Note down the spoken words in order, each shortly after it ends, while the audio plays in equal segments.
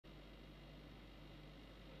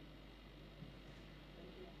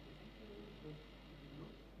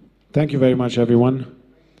Thank you very much, everyone.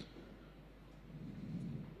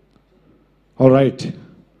 All right.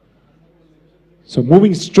 So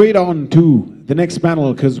moving straight on to the next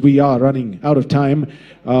panel, because we are running out of time.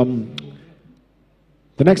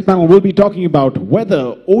 The next panel will be talking about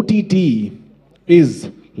whether OTT is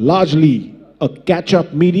largely a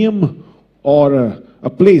catch-up medium or a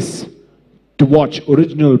place to watch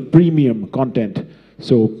original premium content.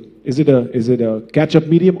 So is it a catch-up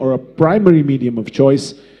medium or a primary medium of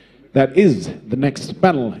choice? That is the next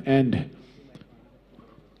panel. And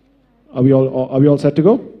are we all set to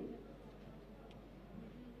go?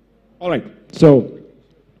 All right. So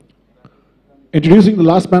introducing the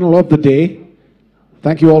last panel of the day.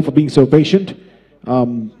 Thank you all for being so patient.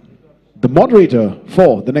 The moderator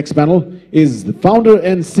for the next panel is the founder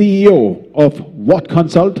and CEO of What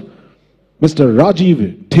Consult, Mr.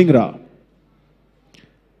 Rajiv Dhingra.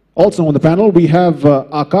 Also on the panel, we have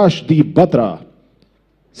Akash Deep Batra,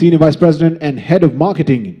 Senior Vice President and Head of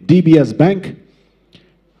Marketing, DBS Bank.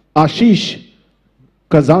 Ashish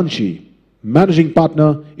Kazanchi, Managing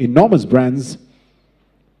Partner, Enormous Brands.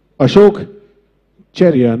 Ashok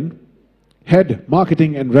Cherian, Head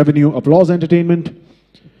Marketing and Revenue, Applause Entertainment.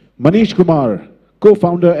 Manish Kumar,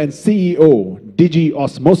 Co-founder and CEO, Digi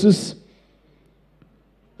Osmosis.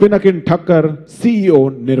 Pinakin Thakkar,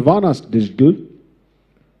 CEO, Nirvana Digital.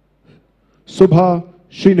 Subha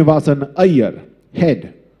Srinivasan Iyer,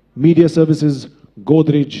 Head, Media Services,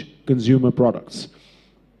 Godrej Consumer Products.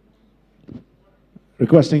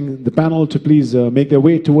 Requesting the panel to please make their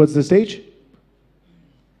way towards the stage.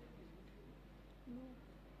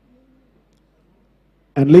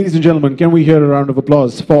 And ladies and gentlemen, can we hear a round of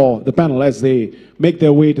applause for the panel as they make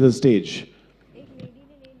their way to the stage?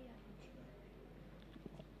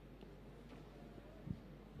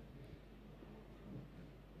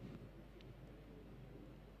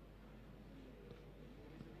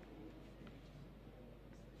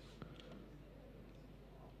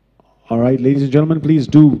 All right, ladies and gentlemen, please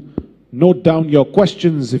do note down your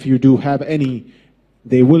questions if you do have any.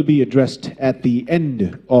 They will be addressed at the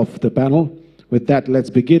end of the panel. With that, let's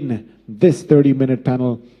begin this 30-minute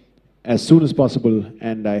panel as soon as possible,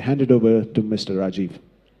 and I hand it over to Mr. Rajiv.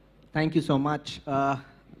 Thank you so much.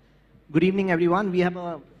 Good evening, everyone. We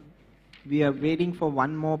are waiting for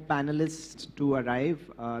one more panelist to arrive.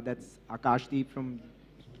 That's Akash Deep from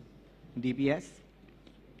DBS.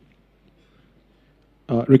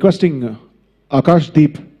 Requesting Akash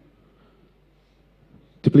Deep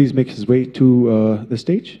to please make his way to the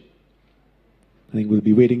stage. I think we'll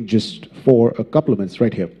be waiting just for a couple of minutes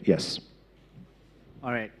right here. Yes.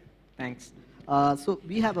 All right. Thanks. So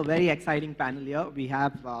we have a very exciting panel here. We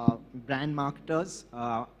have brand marketers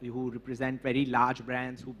who represent very large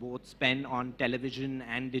brands who both spend on television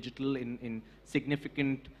and digital in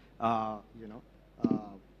significant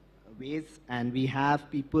ways. And we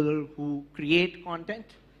have people who create content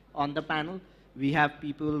on the panel. We have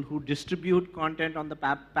people who distribute content on the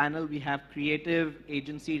panel. We have creative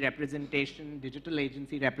agency representation, digital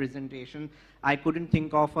agency representation. I couldn't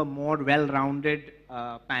think of a more well-rounded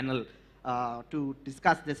panel to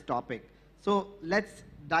discuss this topic. So let's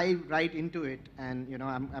dive right into it. And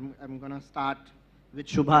I'm going to start with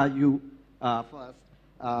Shubha, you first.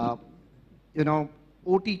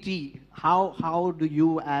 OTT. How do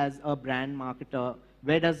you, as a brand marketer,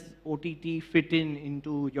 where does OTT fit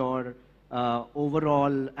into your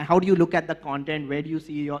overall, how do you look at the content? Where do you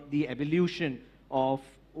see the evolution of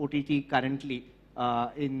OTT currently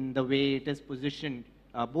in the way it is positioned,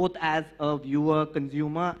 both as a viewer,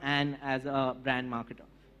 consumer, and as a brand marketer?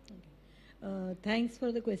 Okay. Thanks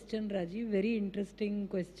for the question, Rajiv. Very interesting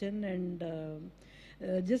question, and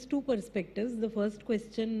just two perspectives. The first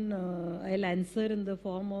question I'll answer in the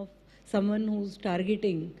form of someone who's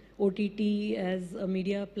targeting OTT as a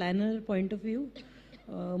media planner point of view.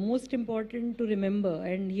 Most important to remember,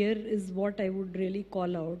 and here is what I would really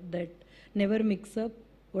call out, that never mix up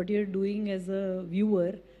what you're doing as a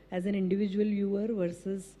viewer, as an individual viewer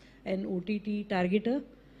versus an OTT targeter.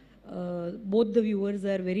 Both the viewers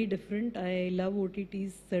are very different. I love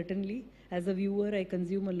OTTs certainly. As a viewer, I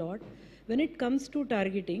consume a lot. When it comes to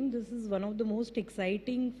targeting, this is one of the most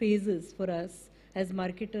exciting phases for us as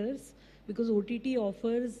marketers, because OTT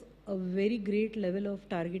offers a very great level of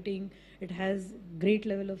targeting. It has great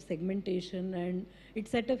level of segmentation, and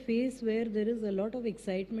it's at a phase where there is a lot of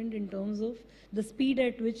excitement in terms of the speed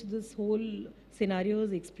at which this whole scenario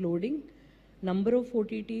is exploding. Number of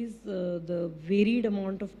OTTs, the varied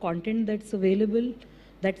amount of content that's available,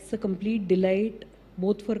 that's a complete delight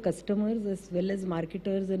both for customers as well as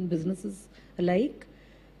marketers and businesses alike.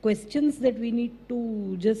 Questions that we need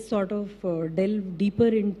to just sort of delve deeper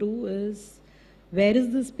into is, where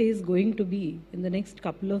is the space going to be in the next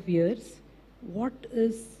couple of years?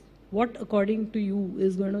 What according to you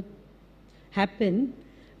is going to happen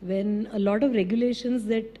when a lot of regulations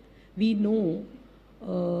that we know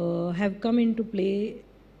have come into play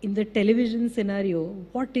in the television scenario?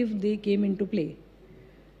 What if they came into play?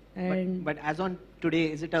 And but as on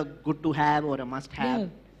today, is it a good to have or a must have? yeah,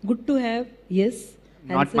 good to have, yes.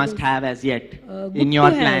 Not Answer must is, have as yet good in your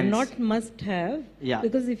to have, plans. not must have. Yeah.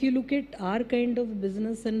 Because if you look at our kind of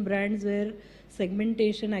business and brands where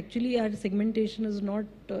segmentation, actually our segmentation is not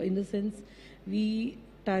in the sense we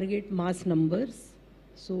target mass numbers.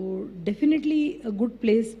 So definitely a good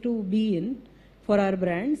place to be in for our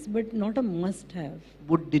brands, but not a must have.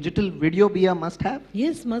 Would digital video be a must have?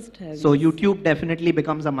 Yes, must have. So yes. YouTube definitely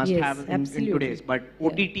becomes a must Yes, have in absolutely. today's, but Yeah.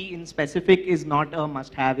 OTT in specific is not a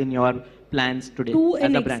must have in your plans today To as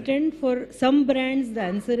an a brand. extent, for some brands, the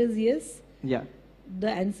answer is yes. Yeah. The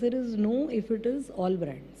answer is no if it is all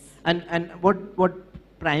brands. And what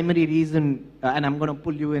primary reason, and I'm going to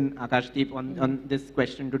pull you in, Akashdeep, on this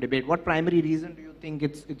question to debate. What primary reason do you think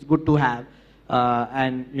it's good to have?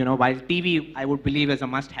 And while TV, I would believe is a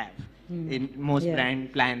must have in most Yeah.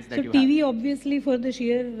 brand plans that So you TV have. obviously for the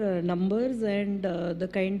sheer numbers and the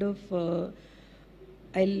kind of,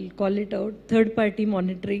 I'll call it out, third party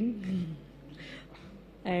monitoring.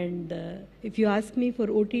 And if you ask me for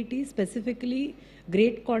OTT specifically,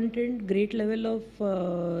 great content, great level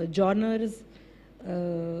of genres,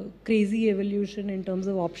 crazy evolution in terms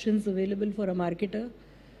of options available for a marketer.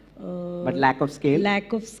 But lack of scale?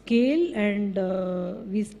 Lack of scale,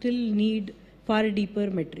 and we still need far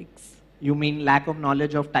deeper metrics. You mean lack of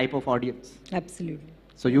knowledge of type of audience? Absolutely.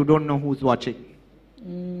 So you don't know who's watching?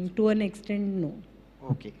 To an extent, no.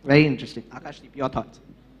 Okay, very interesting. Akashdeep, your thoughts?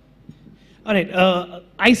 All right,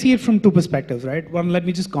 I see it from two perspectives, right? One, let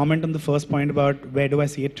me just comment on the first point about where do I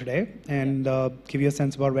see it today and give you a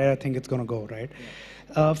sense about where I think it's going to go,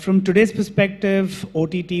 right? From today's perspective,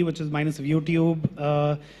 OTT, which is minus of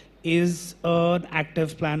YouTube, is an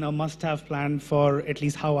active plan, a must-have plan for at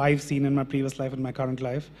least how I've seen in my previous life and my current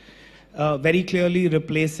life. Very clearly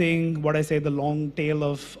replacing what I say the long tail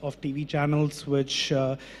of TV channels, which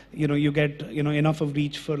you get enough of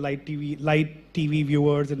reach for light TV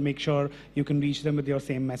viewers and make sure you can reach them with your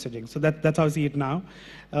same messaging. So that's how I see it now.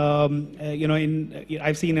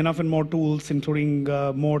 I've seen enough and more tools, including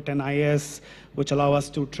Moat and IS, which allow us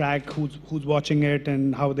to track who's watching it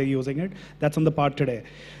and how they're using it. That's on the part today.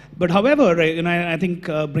 But however, I think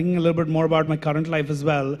bringing a little bit more about my current life as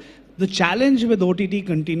well, the challenge with OTT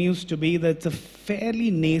continues to be that it's a fairly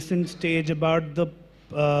nascent stage about the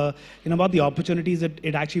about the opportunities that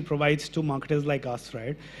it actually provides to marketers like us,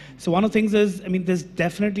 right? So one of the things is, there's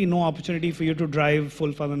definitely no opportunity for you to drive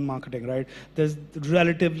full funnel marketing, right? There's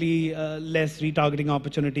relatively less retargeting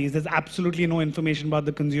opportunities. There's absolutely no information about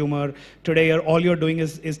the consumer. Today, all you're doing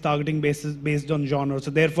is targeting based on genre.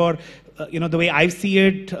 So therefore, the way I see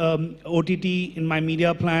it, OTT in my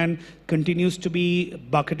media plan continues to be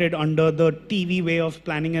bucketed under the TV way of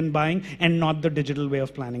planning and buying and not the digital way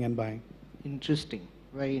of planning and buying. Interesting,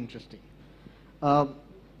 very interesting.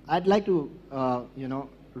 I'd like to,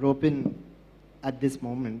 rope in at this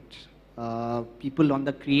moment people on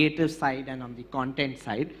the creative side and on the content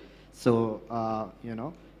side. So,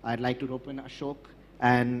 I'd like to rope in Ashok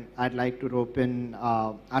and I'd like to rope in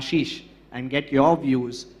Ashish and get your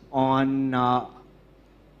views on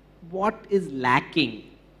what is lacking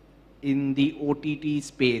in the OTT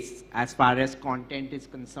space as far as content is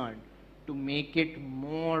concerned to make it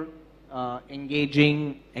more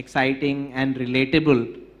engaging, exciting, and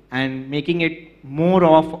relatable, and making it more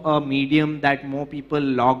of a medium that more people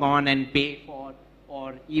log on and pay for,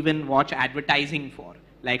 or even watch advertising for,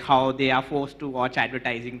 like how they are forced to watch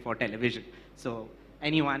advertising for television. So,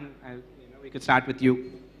 anyone, we could start with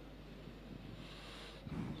you.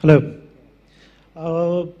 Hello.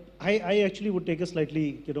 I actually would take a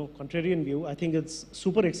slightly, contrarian view. I think it's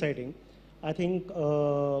super exciting. I think,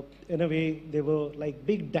 in a way, they were like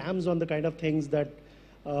big dams on the kind of things that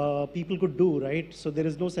people could do, right? So there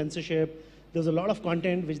is no censorship. There's a lot of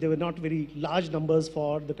content which there were not very large numbers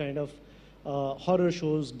for, the kind of horror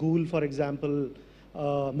shows, Ghoul, for example,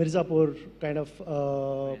 Mirzapur kind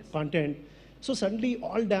of content. So suddenly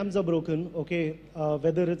all dams are broken, okay?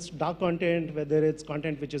 Whether it's dark content, whether it's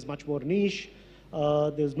content which is much more niche,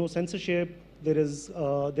 there's no censorship. There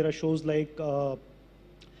are shows like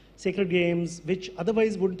Sacred Games, which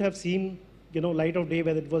otherwise wouldn't have seen, light of day,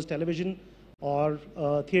 whether it was television or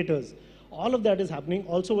theaters. All of that is happening.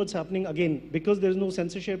 Also, what's happening again, because there is no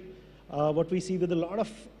censorship, what we see with a lot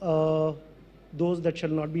of those that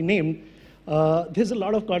shall not be named, There's a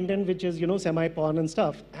lot of content which is, semi-porn and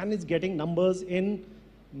stuff, and it's getting numbers in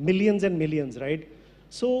millions and millions, right?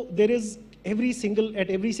 So there is at every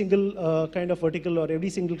single kind of vertical or every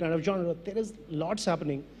single kind of genre, there is lots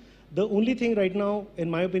happening. The only thing right now, in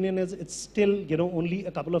my opinion, is it's still, only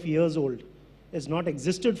a couple of years old. It's not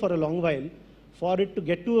existed for a long while. For it to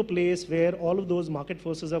get to a place where all of those market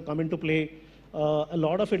forces have come into play, a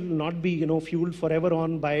lot of it will not be, fueled forever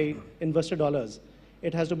on by investor dollars.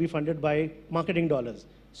 It has to be funded by marketing dollars.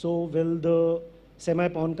 So will the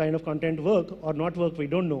semi-porn kind of content work or not work? We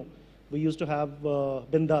don't know. We used to have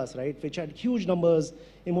Bindas, right, which had huge numbers,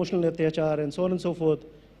 emotional atyachar, and so on and so forth.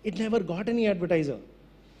 It never got any advertiser.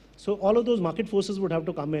 So all of those market forces would have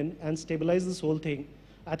to come in and stabilize this whole thing.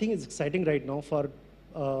 I think it's exciting right now for,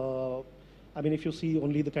 I mean, if you see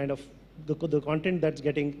only the kind of the content that's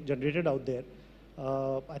getting generated out there,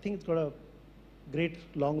 I think it's got a great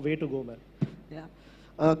long way to go, man.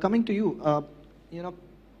 Yeah. Coming to you,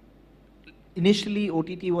 initially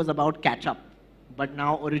OTT was about catch-up, but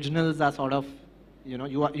now originals are sort of,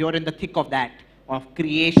 you're in the thick of that, of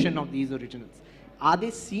creation of these originals. Are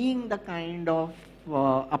they seeing the kind of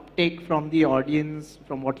uptake from the audience,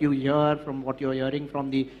 from what you hear, from what you're hearing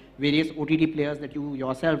from the various OTT players that you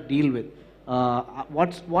yourself deal with?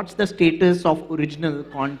 What's the status of original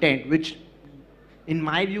content, which in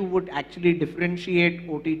my view would actually differentiate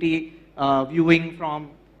OTT viewing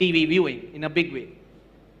from TV viewing in a big way?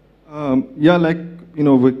 Yeah, like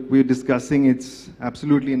we're discussing, it's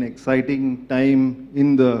absolutely an exciting time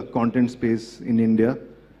in the content space in India.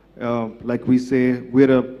 Like we say,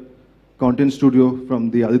 we're a content studio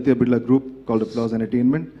from the Aditya Birla Group called Applause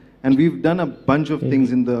Entertainment, and we've done a bunch of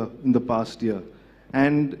things in the past year.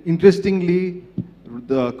 And interestingly,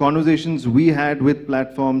 the conversations we had with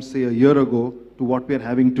platforms, say, a year ago to what we're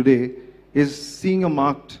having today is seeing a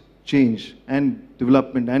marked change and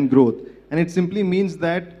development and growth. And it simply means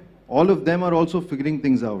that all of them are also figuring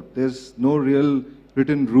things out. There's no real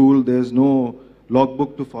written rule, there's no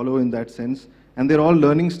logbook to follow in that sense. And they're all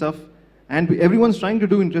learning stuff. And everyone's trying to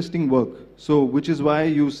do interesting work. So, which is why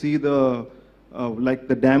you see the, like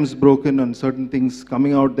the dams broken on certain things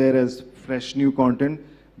coming out there as fresh new content.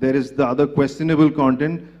 There is the other questionable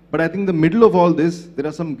content. But I think the middle of all this, there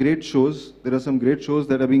are some great shows. There are some great shows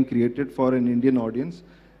that are being created for an Indian audience.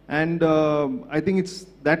 And I think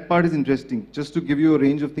that part is interesting. Just to give you a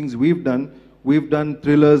range of things we've done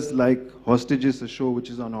thrillers like Hostages, a show which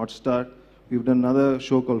is on Hotstar. We've done another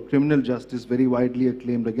show called Criminal Justice, very widely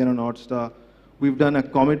acclaimed, again on Hotstar. We've done a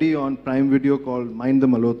comedy on Prime Video called Mind the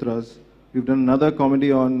Malhotras. We've done another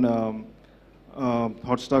comedy on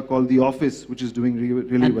Hotstar called The Office, which is doing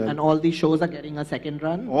really well. And all these shows are getting a second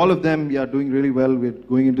run? All of them, yeah, doing really well. We're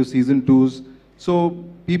going into season 2s. So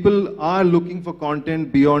people are looking for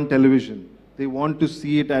content beyond television. They want to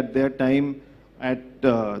see it at their time, at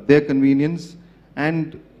their convenience.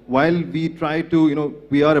 And while we try to,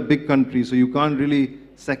 we are a big country, so you can't really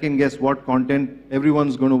second guess what content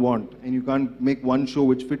everyone's going to want. And you can't make one show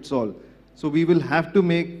which fits all. So we will have to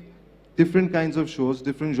make different kinds of shows,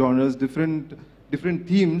 different genres, different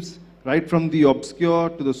themes, right from the obscure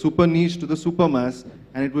to the super niche to the super mass,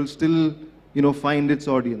 and it will still, find its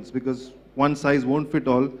audience, because one size won't fit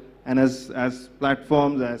all. And as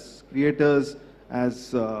platforms, as creators,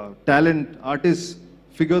 as talent, artists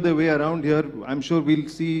figure their way around here, I'm sure we'll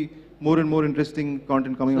see more and more interesting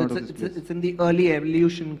content coming out of this place. It's in the early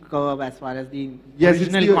evolution curve as far as the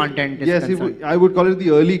original content is concerned. Yes, I would call it the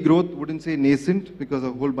early growth, wouldn't say nascent, because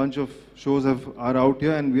a whole bunch of shows are out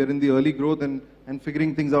here, and we are in the early growth and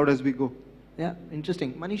figuring things out as we go. Yeah,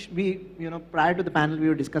 interesting. Manish, prior to the panel, we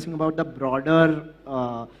were discussing about the broader,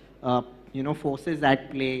 forces at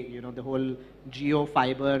play, the whole geo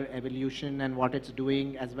fiber evolution and what it's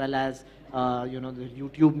doing, as well as, the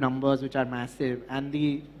YouTube numbers, which are massive, and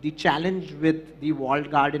the challenge with the walled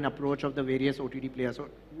garden approach of the various OTT players. So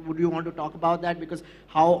would you want to talk about that? Because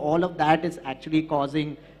how all of that is actually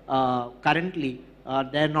causing, currently,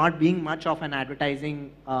 there not being much of an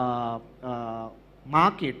advertising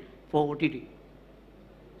market for OTT.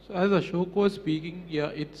 So as Ashok was speaking, yeah,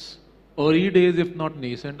 it's early days, if not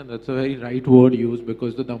nascent, and that's a very right word used,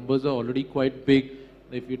 because the numbers are already quite big.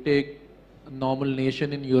 If you take a normal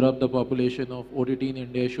nation in Europe, the population of OTT in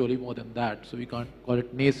India is surely more than that, so we can't call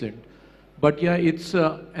it nascent. But yeah, it's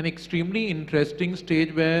an extremely interesting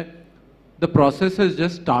stage where the process has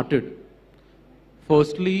just started.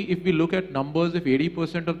 Firstly, if we look at numbers, if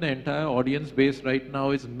 80% of the entire audience base right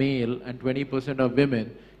now is male and 20% are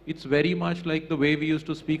women, it's very much like the way we used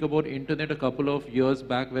to speak about internet a couple of years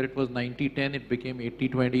back, where it was 90-10, it became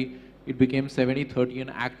 80-20, it became 70-30, and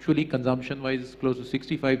actually consumption-wise it's close to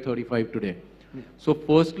 65-35 today. So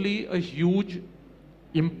firstly, a huge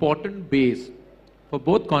important base for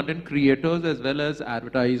both content creators as well as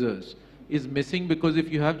advertisers is missing, because if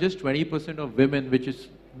you have just 20% of women, which is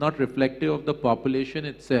not reflective of the population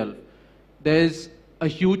itself, there's a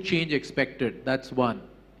huge change expected. That's one.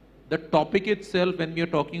 The topic itself, when we are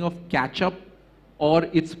talking of catch-up or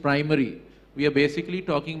its primary, we are basically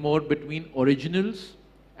talking more between originals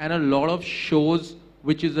and a lot of shows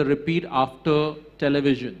which is a repeat after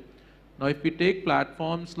television. Now, if we take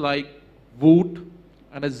platforms like Voot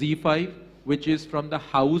and a Z5, which is from the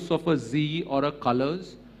house of a Z or a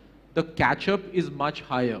Colors, the catch-up is much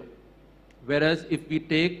higher. Whereas if we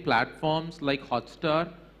take platforms like Hotstar,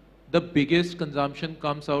 the biggest consumption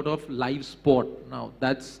comes out of live sport. Now,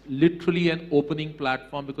 that's literally an opening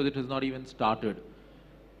platform because it has not even started.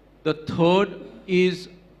 The third is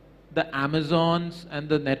the Amazons and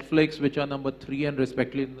the Netflix, which are number 3 and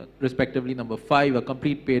respectively number 5, a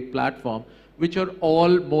complete paid platform, which are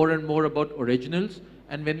all more and more about originals.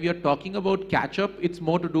 And when we are talking about catch-up, it's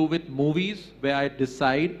more to do with movies, where I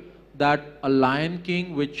decide that a Lion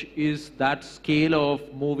King, which is that scale of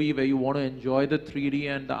movie where you want to enjoy the 3D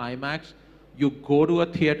and the IMAX, you go to a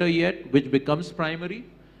theater yet, which becomes primary.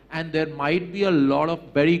 And there might be a lot of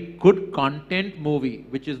very good content movie,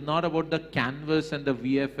 which is not about the canvas and the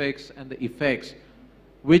VFX and the effects,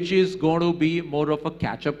 which is going to be more of a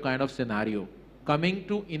catch-up kind of scenario. Coming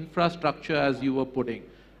to infrastructure, as you were putting,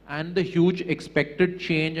 and the huge expected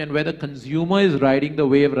change, and where the consumer is riding the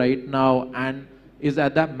wave right now and is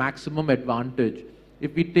at that maximum advantage.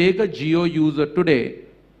 If we take a Jio user today,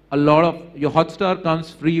 a lot of your Hotstar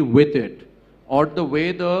comes free with it. Or the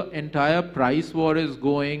way the entire price war is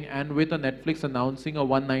going, and with a Netflix announcing a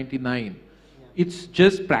 $199, it's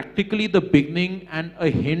just practically the beginning and a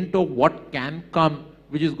hint of what can come,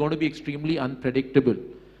 which is going to be extremely unpredictable.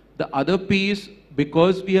 The other piece,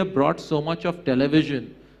 because we have brought so much of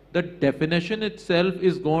television, the definition itself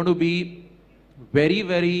is going to be very,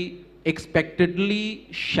 very expectedly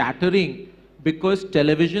shattering, because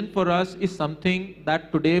television for us is something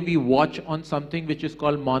that today we watch on something which is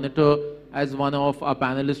called monitor, as one of our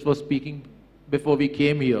panelists was speaking before we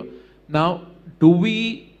came here. Now, do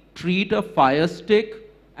we treat a Fire Stick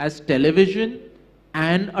as television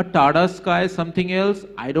and a Tata Sky something else?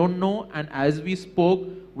 I don't know. And as we spoke,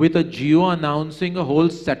 with a Jio announcing a whole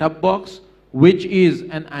setup box, which is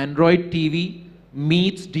an Android TV,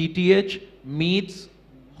 meets DTH, meets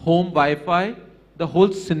home Wi-Fi, the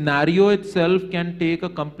whole scenario itself can take a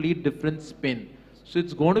complete different spin. So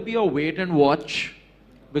it's going to be a wait and watch,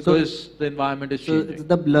 because the environment is changing. So it's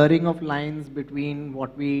the blurring of lines between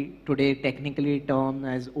what we today technically term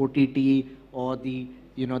as OTT, or the,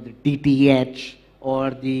 the DTH,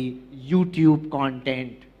 or the YouTube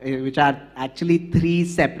content, which are actually 3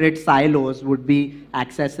 separate silos, would be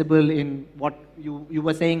accessible in what you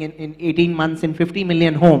were saying in 18 months in 50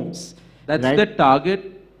 million homes. That's right? the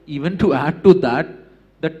target. Even to add to that,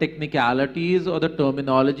 the technicalities or the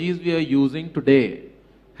terminologies we are using today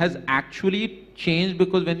has actually changed,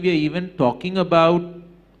 because when we are even talking about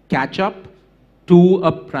catch-up to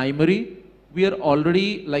a primary, we are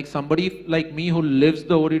already, like somebody like me who lives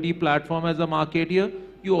the OTT platform as a marketeer,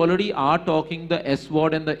 you already are talking the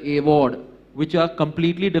SWOD and the AWOD, which are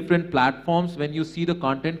completely different platforms when you see the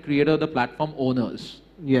content creator, the platform owners.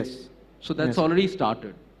 Yes. So that's already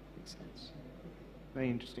started. Makes sense. Very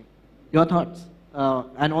interesting. Your thoughts?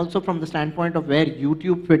 And also from the standpoint of where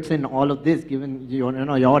YouTube fits in all of this, given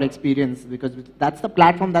your experience, because that's the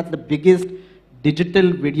platform that's the biggest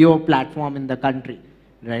digital video platform in the country,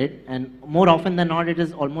 right? And more often than not, it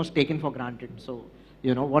is almost taken for granted. So,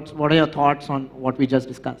 what are your thoughts on what we just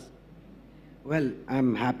discussed? Well,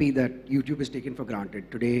 I'm happy that YouTube is taken for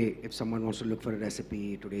granted. Today, if someone wants to look for a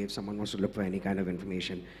recipe, today if someone wants to look for any kind of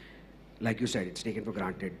information, like you said, it's taken for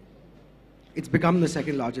granted. It's become the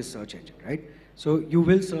 2nd largest search engine, right? So you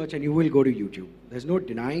will search and you will go to YouTube. There's no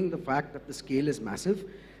denying the fact that the scale is massive,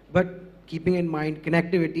 but keeping in mind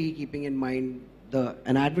connectivity, keeping in mind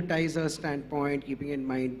an advertiser standpoint, keeping in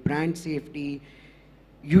mind brand safety,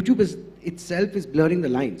 YouTube itself is blurring the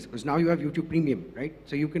lines, because now you have YouTube Premium, right?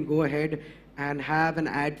 So you can go ahead and have an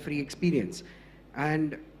ad-free experience.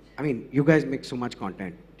 And I mean, you guys make so much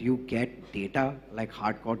content. Do you get data, like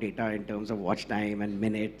hardcore data in terms of watch time and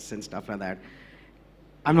minutes and stuff like that?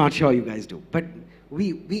 I'm not sure you guys do, but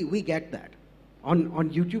we get that. On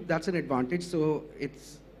YouTube, that's an advantage. So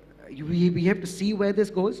we have to see where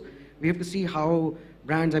this goes. We have to see how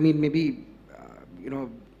brands, I mean, maybe,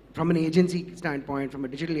 from an agency standpoint, from a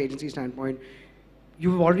digital agency standpoint,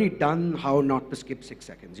 you've already done how not to skip 6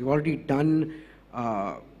 seconds. You've already done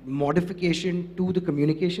modification to the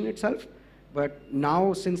communication itself. But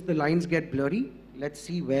now, since the lines get blurry, let's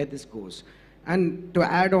see where this goes. And to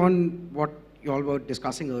add on what you all were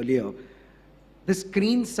discussing earlier, the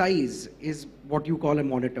screen size is what you call a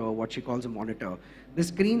monitor, what she calls a monitor. The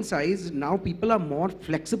screen size, now people are more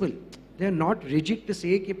flexible. They're not rigid to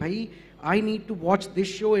say, "Ki, bhai, I need to watch this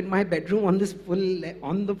show in my bedroom on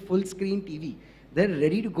the full screen TV." They're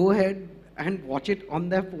ready to go ahead and watch it on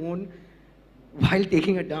their phone while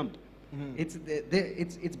taking a dump.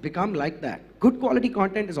 It's become like that. Good quality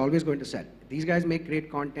content is always going to sell. These guys make great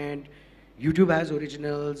content. YouTube has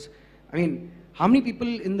originals. I mean, how many people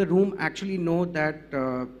in the room actually know that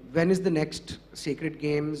when is the next Sacred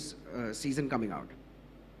Games season coming out?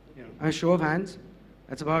 Yeah. A show of hands.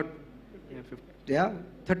 That's about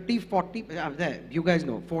 30, 40. There, you guys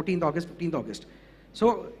know. 14th August, 15th August.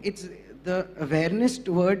 So it's the awareness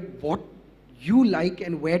toward what you like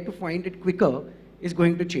and where to find it quicker is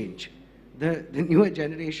going to change. The newer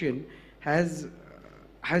generation has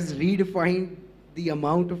redefined the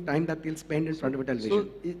amount of time that they'll spend in front of a television.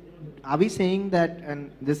 So, are we saying that,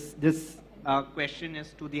 and this question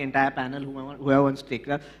is to the entire panel, whoever wants to take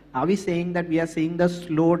it, are we saying that we are seeing the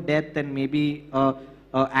slow death and maybe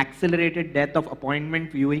accelerated death of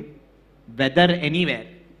appointment viewing, whether anywhere?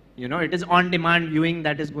 You know, it is on-demand viewing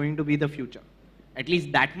that is going to be the future. At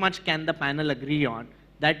least that much can the panel agree on,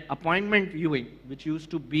 that appointment viewing, which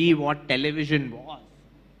used to be what television was,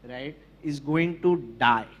 right, is going to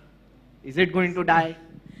die. Is it going to die?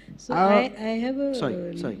 So I have a...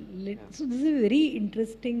 Sorry. So this is a very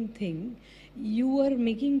interesting thing. You are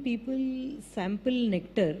making people sample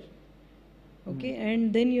nectar, okay,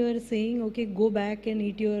 and then you are saying, okay, go back and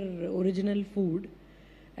eat your original food.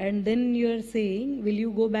 And then you are saying, will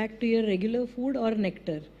you go back to your regular food or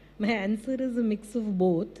nectar? My answer is a mix of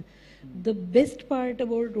both. The best part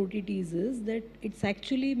about OTTs is that it's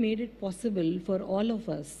actually made it possible for all of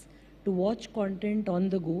us to watch content on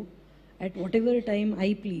the go at whatever time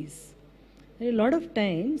I please. A lot of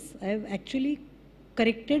times I've actually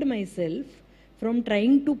corrected myself from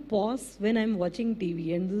trying to pause when I'm watching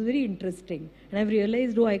TV, and this is very interesting. And I've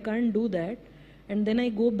realized, oh, I can't do that. And then I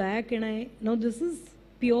go back and now this is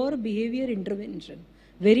pure behavior intervention.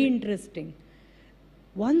 Very interesting.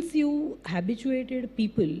 Once you habituated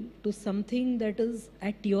people to something that is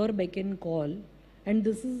at your beck and call, and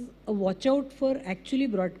this is a watch out for actually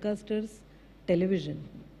broadcasters' television,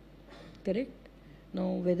 correct? Now,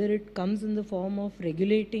 whether it comes in the form of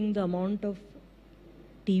regulating the amount of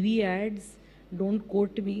TV ads, don't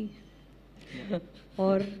quote me,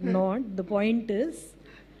 or not, the point is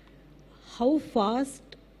how fast.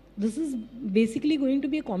 This is basically going to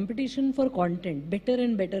be a competition for content, better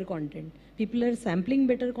and better content. People are sampling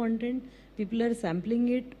better content. People are sampling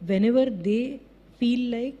it whenever they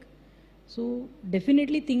feel like. So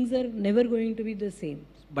definitely things are never going to be the same.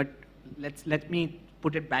 But let me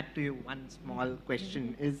put it back to you. One small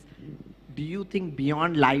question is, do you think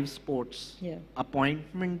beyond live sports,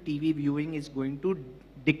 appointment TV viewing is going to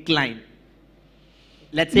decline?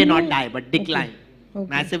 Let's say not die, but decline. Okay.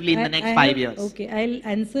 Massively in the next 5 years. Okay, I'll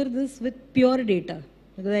answer this with pure data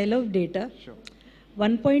because I love data. Sure.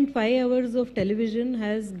 1.5 hours of television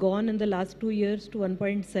has gone in the last 2 years to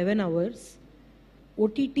 1.7 hours.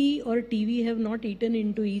 OTT or TV have not eaten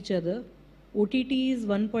into each other. OTT is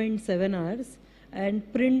 1.7 hours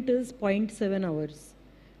and print is 0.7 hours.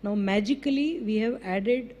 Now magically we have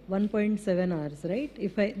added 1.7 hours,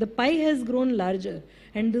 right? The pie has grown larger,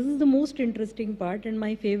 and this is the most interesting part and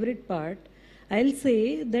my favorite part. I'll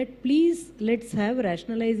say that please let's have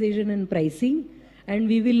rationalization in pricing, and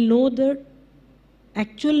we will know the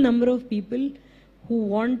actual number of people who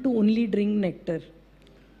want to only drink nectar.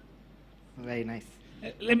 Very nice.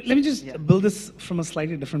 Let me just build this from a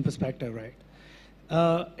slightly different perspective, right?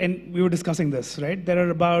 And we were discussing this, right? There are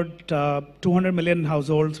about 200 million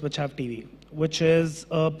households which have TV, which is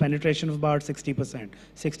a penetration of about 60%,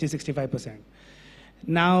 65%.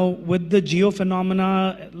 Now, with the geo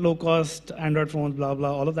phenomena, low-cost Android phones, blah,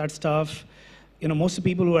 blah, all of that stuff, you know, most of the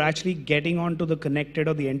people who are actually getting onto the connected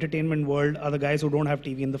or the entertainment world are the guys who don't have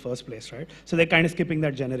TV in the first place, right? So they're kind of skipping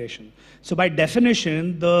that generation. So by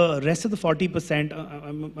definition, the rest of the 40%,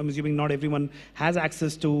 I'm assuming not everyone has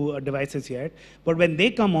access to devices yet, but when they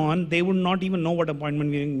come on, they would not even know what appointment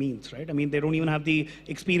viewing means, right? I mean, they don't even have the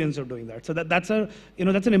experience of doing that. So that's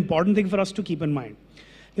an important thing for us to keep in mind.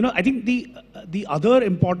 You know, I think the other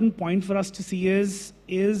important point for us to see is,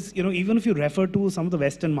 is, even if you refer to some of the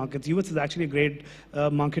Western markets, US is actually a great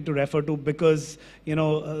market to refer to because,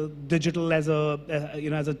 digital as a,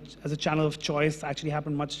 as a channel of choice actually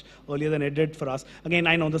happened much earlier than it did for us. Again,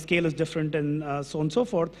 I know the scale is different and so on and so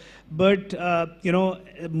forth, but,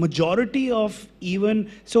 majority of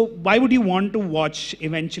so why would you want to watch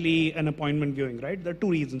eventually an appointment viewing, right? There are two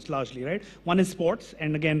reasons largely, right? One is sports,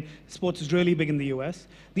 and again, sports is really big in the US.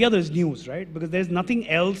 The other is news, right? Because there's nothing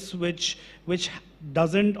else which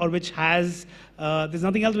doesn't, or which has, there's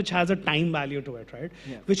nothing else which has a time value to it, right?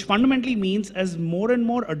 Yeah. Which fundamentally means as more and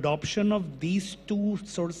more adoption of these two,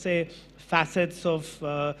 sort of say, facets of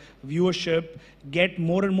viewership get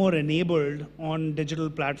more and more enabled on digital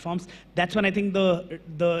platforms, that's when I think I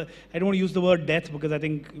don't want to use the word death because I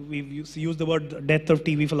think we've used the word death of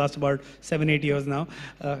TV for the last about 7-8 years now.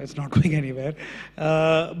 It's not going anywhere.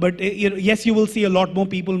 But yes, you will see a lot more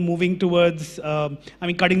people moving towards,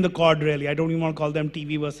 cutting the cord really. I don't even want to call them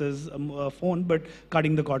TV versus phone, but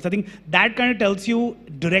cutting the cords. I think that kind of tells you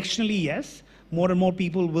directionally, yes, more and more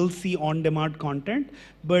people will see on-demand content.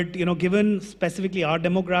 But given specifically our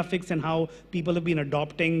demographics and how people have been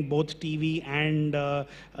adopting both TV and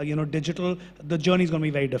digital, the journey is going to be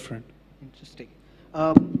very different. Interesting.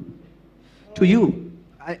 To you,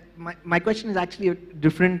 my question is actually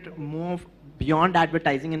different, more beyond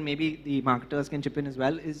advertising, and maybe the marketers can chip in as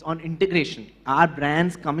well, is on integration. Are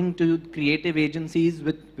brands coming to creative agencies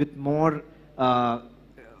with more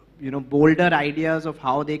bolder ideas of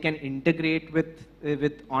how they can integrate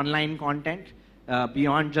with online content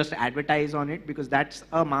beyond just advertise on it? Because that's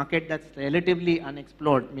a market that's relatively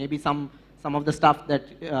unexplored. Maybe some of the stuff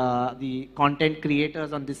that the content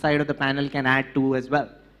creators on this side of the panel can add to as well.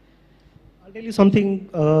 I'll tell you something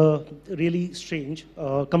really strange,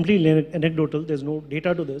 completely anecdotal. There's no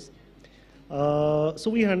data to this.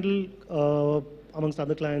 So we handle, amongst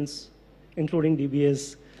other clients, including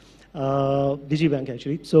DBS, Digibank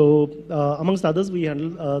actually. So amongst others, we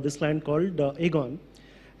handle this client called Aegon.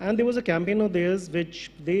 And there was a campaign of theirs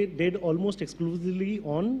which they did almost exclusively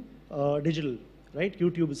on digital, right?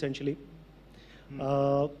 YouTube essentially.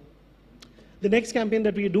 The next campaign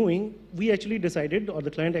that we are doing, we actually decided, or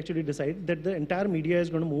the client actually decided, that the entire media is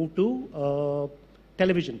going to move to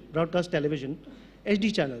television, broadcast television,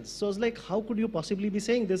 HD channels. So I was like, how could you possibly be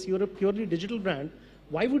saying this? You're a purely digital brand.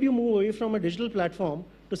 Why would you move away from a digital platform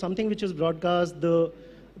to something which is broadcast? The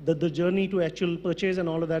journey to actual purchase and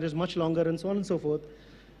all of that is much longer and so on and so forth.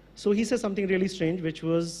 So he said something really strange, which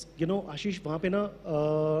was, Ashish, wahan pe na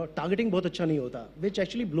targeting bahut acha nahi hota, which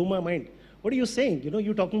actually blew my mind. What are you saying?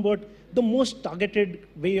 You're talking about the most targeted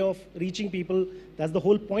way of reaching people. That's the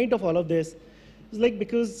whole point of all of this. It's like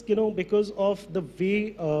because of the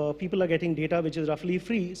way people are getting data, which is roughly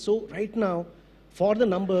free. So right now, for the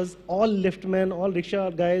numbers, all liftmen, all rickshaw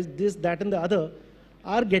guys, this, that, and the other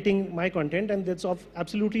are getting my content, and that's of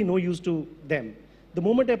absolutely no use to them. The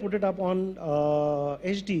moment I put it up on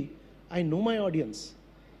HD, I know my audience,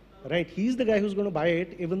 right? He's the guy who's going to buy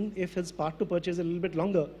it, even if his path to purchase is a little bit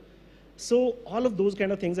longer. So all of those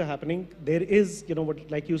kind of things are happening. There is,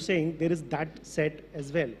 like you're saying, there is that set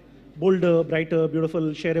as well. Bolder, brighter, beautiful,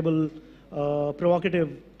 shareable,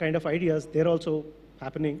 provocative kind of ideas, they're also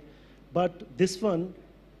happening. But this one,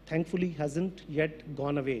 thankfully, hasn't yet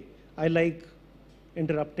gone away. I like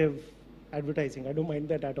interruptive advertising. I don't mind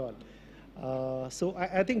that at all. So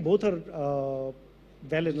I think both are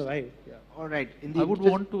well in alive. Yeah. All right. I would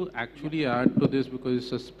want to actually add to this because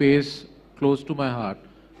it's a space close to my heart,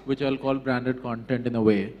 which I'll call branded content in a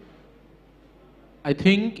way. I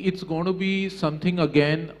think it's going to be something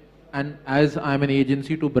again, and as I'm an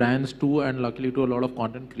agency to brands too, and luckily to a lot of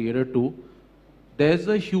content creator too, there's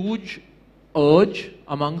a huge urge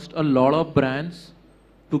amongst a lot of brands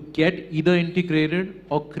to get either integrated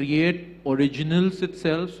or create originals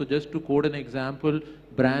itself. So just to quote an example,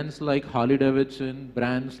 brands like Harley Davidson,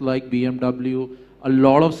 brands like BMW, a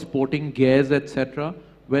lot of sporting gears, etc.,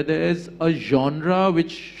 where there is a genre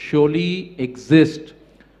which surely exists,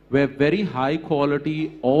 where very high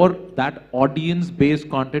quality or that audience-based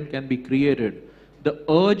content can be created. The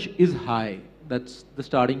urge is high. That's the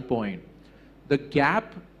starting point. The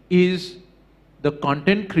gap is the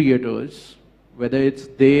content creators, whether it's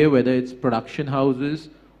they, whether it's production houses,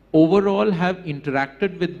 overall have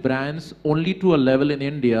interacted with brands only to a level in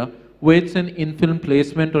India where it's an in-film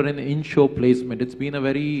placement or an in-show placement. It's been a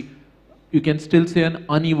very, you can still say, an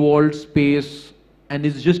unevolved space, and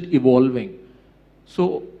it's just evolving.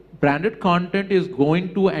 So branded content is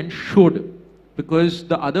going to and should, because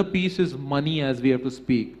the other piece is money, as we have to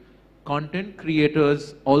speak. Content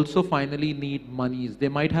creators also finally need monies. They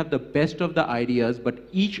might have the best of the ideas, but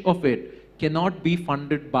each of it cannot be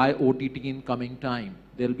funded by OTT in coming time.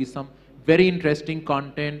 There'll be some very interesting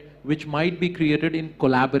content which might be created in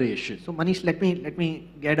collaboration. So Manish, let me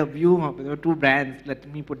get a view of the two brands. Let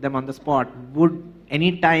me put them on the spot. Would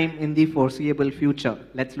any time in the foreseeable future,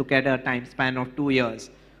 let's look at a time span of 2 years,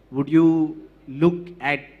 would you look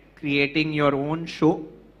at creating your own show?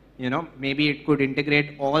 You know, maybe it could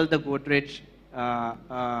integrate all the Godrej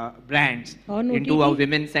brands into a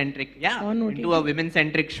women-centric, into a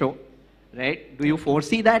women-centric show, right? Do you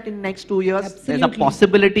foresee that in next 2 years? Absolutely. There's a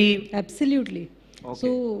possibility. Absolutely. Okay. So,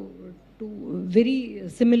 to very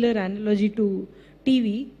similar analogy to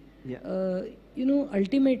TV, you know,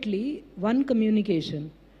 ultimately, one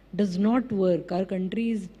communication does not work. Our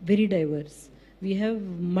country is very diverse. We have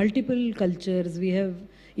multiple cultures. We have,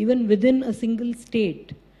 even within a single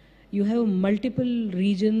state, you have multiple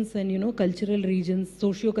regions and, you know, cultural regions,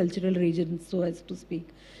 socio-cultural regions, so as to speak.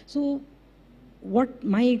 So, what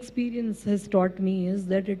my experience has taught me is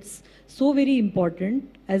that it's so very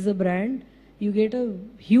important as a brand, you get a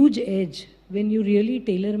huge edge when you really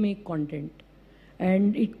tailor make content.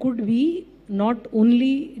 And it could be not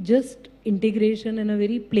only just integration in a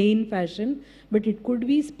very plain fashion, but it could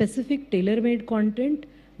be specific tailor-made content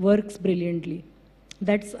works brilliantly.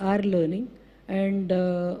 That's our learning. And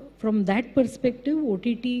from that perspective,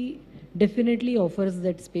 OTT definitely offers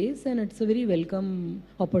that space, and it's a very welcome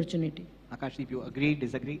opportunity. Akashdeep, you agree,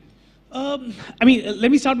 disagree? I mean,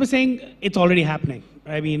 let me start by saying it's already happening.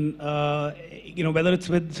 I mean, you know, whether it's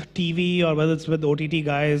with TV or whether it's with OTT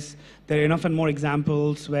guys, there are enough and more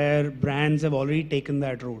examples where brands have already taken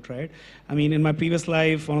that route, right? I mean, in my previous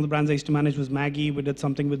life, one of the brands I used to manage was Maggie. We did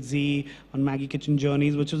something with Z on Maggie Kitchen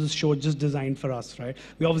Journeys, which was a show just designed for us, right?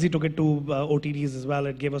 We obviously took it to OTTs as well.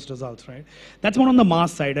 It gave us results, right? That's more on the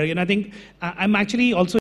mass side. And I think I'm actually also